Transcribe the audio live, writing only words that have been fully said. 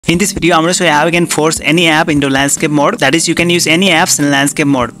In this video, I'm going to show you how you can force any app into landscape mode. That is, you can use any apps in landscape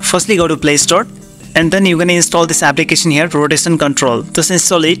mode. Firstly, go to Play Store and then you can install this application here, rotation control. Just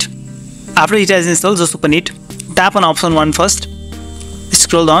install it. After it has installed, just open it. Tap on option 1 first.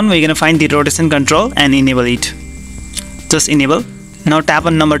 Scroll down, we're going to find the rotation control and enable it. Just enable. Now tap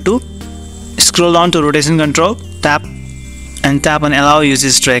on number 2. Scroll down to rotation control. Tap and tap on allow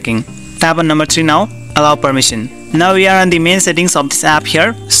usage tracking. Tap on number 3 now. Allow permission. Now we are on the main settings of this app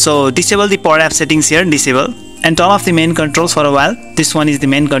here. So disable the power app settings here, disable, and turn off the main controls for a while. This one is the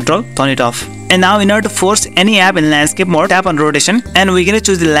main control, turn it off. And now in order to force any app in landscape mode, tap on rotation and we're going to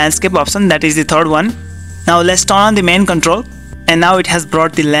choose the landscape option, that is the third one. Now let's turn on the main control and now it has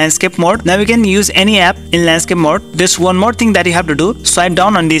brought the landscape mode. Now we can use any app in landscape mode. There's one more thing that you have to do. Swipe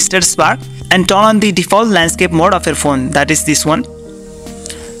down on the status bar and turn on the default landscape mode of your phone, that is this one.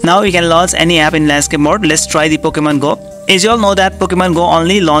 Now we can launch any app in landscape mode. Let's try the Pokemon Go. As you all know that Pokemon Go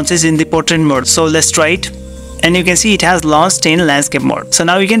only launches in the portrait mode. So let's try it. And you can see it has launched in landscape mode. So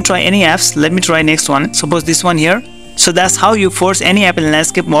now you can try any apps. Let me try next one. Suppose this one here. So that's how you force any app in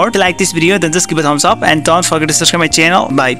landscape mode. If you like this video, then just give a thumbs up and don't forget to subscribe my channel. Bye.